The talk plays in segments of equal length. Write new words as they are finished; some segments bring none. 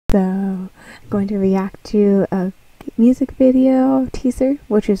So I'm going to react to a music video teaser,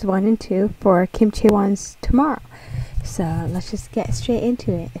 which is 1 and 2 for Kim Chae-won's Tomorrow. So let's just get straight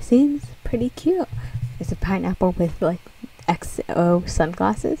into it. It seems pretty cute. It's a pineapple with like XO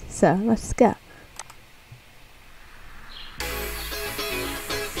sunglasses. So let's go.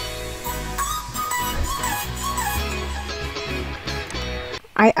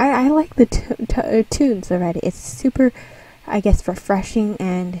 I like the tunes already. It's super, I guess, refreshing,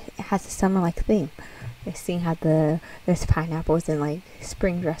 and it has a summer-like theme. You're seeing how there's pineapples and like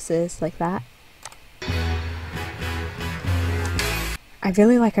spring dresses like that. I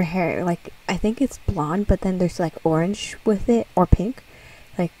really like her hair. Like, I think it's blonde, but then there's like orange with it, or pink.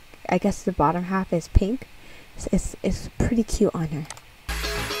 Like, I guess the bottom half is pink. It's pretty cute on her.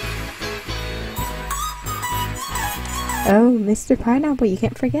 Oh, Mr. Pineapple, you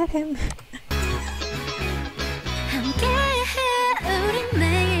can't forget him.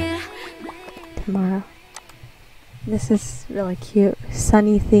 Tomorrow. This is really cute.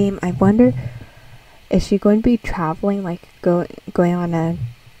 Sunny theme. I wonder, is she going to be traveling, like going on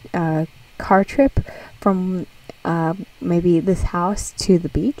a car trip from maybe this house to the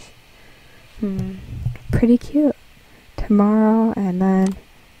beach? Pretty cute. Tomorrow, and then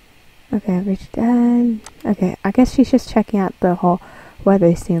okay, reached done. Okay, I guess she's just checking out the whole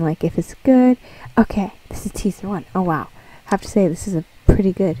weather scene, like if it's good. Okay, this is teaser 1. Oh wow, I have to say this is a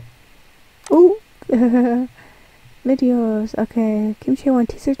pretty good. Ooh, videos. Okay, Kim Chae-won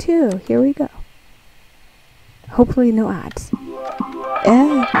teaser 2. Here we go. Hopefully no ads.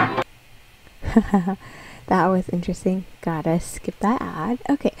 Yeah. That was interesting. Gotta skip that ad.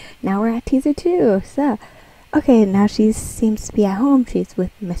 Okay, now we're at teaser 2. So, okay, now she seems to be at home. She's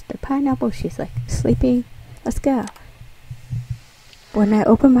with Mr. Pineapple. She's like sleeping. Let's go. When I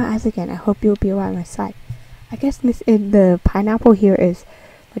open my eyes again, I hope you'll be by my side. I guess the pineapple here is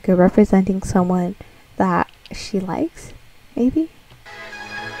like a representing someone that she likes, maybe?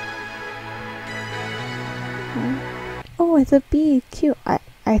 Oh, it's a bee. Cute.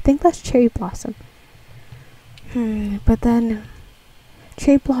 I think that's cherry blossom. But then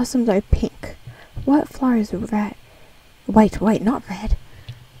cherry blossoms are pink. What flower is red? White, not red.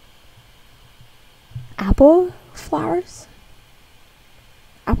 Apple flowers?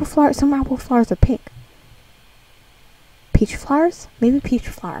 Apple flowers, some apple flowers are pink. Peach flowers? Maybe peach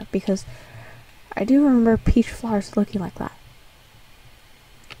flower, because I do remember peach flowers looking like that.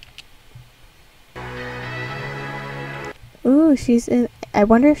 Ooh, she's in, I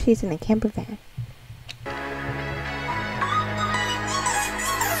wonder if she's in a camper van.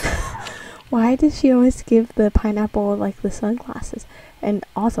 Why does she always give the pineapple like the sunglasses? And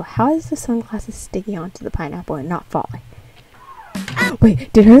also, how is the sunglasses sticking onto the pineapple and not falling?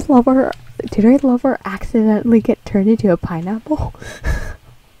 Wait, did her lover accidentally get turned into a pineapple?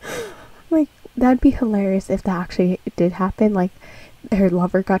 Like, that'd be hilarious if that actually did happen. Like, her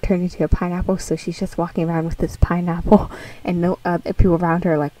lover got turned into a pineapple, so she's just walking around with this pineapple, and no people around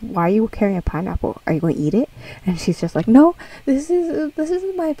her are like, why are you carrying a pineapple? Are you going to eat it? And she's just like, no, this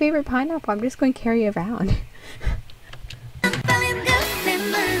is my favorite pineapple. I'm just going to carry it around.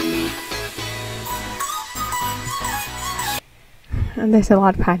 And there's a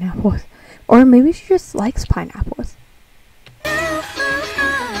lot of pineapples. Or maybe she just likes pineapples.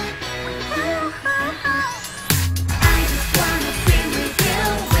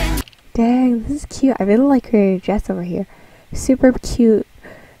 Dang, this is cute. I really like her dress over here. Super cute,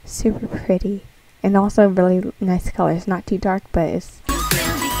 super pretty, and also really nice color. It's not too dark, but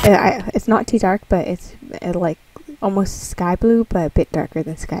it's not too dark, but it's like almost sky blue, but a bit darker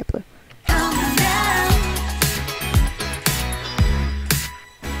than sky blue.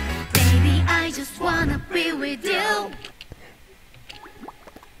 Baby, I just wanna be with you.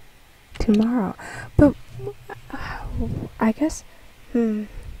 Tomorrow, but I guess,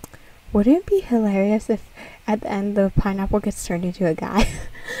 wouldn't it be hilarious if at the end the pineapple gets turned into a guy?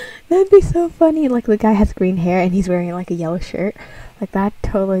 That'd be so funny. Like, the guy has green hair and he's wearing like a yellow shirt. Like, that'd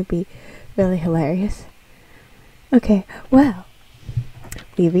totally be really hilarious. Okay, well,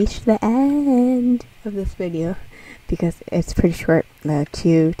 we reached the end of this video because it's pretty short. The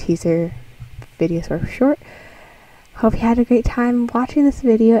 2 teaser videos were short. Hope you had a great time watching this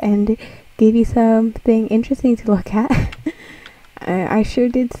video and gave you something interesting to look at. I sure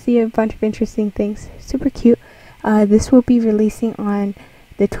did see a bunch of interesting things. Super cute. This will be releasing on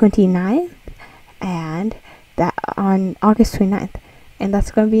the 29th and that on August 29th. And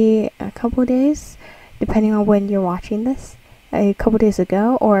that's going to be a couple days, depending on when you're watching this. A couple days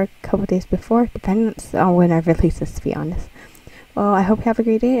ago or a couple days before, depending on when I release this, to be honest. Well, I hope you have a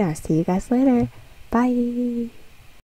great day, and I'll see you guys later. Bye!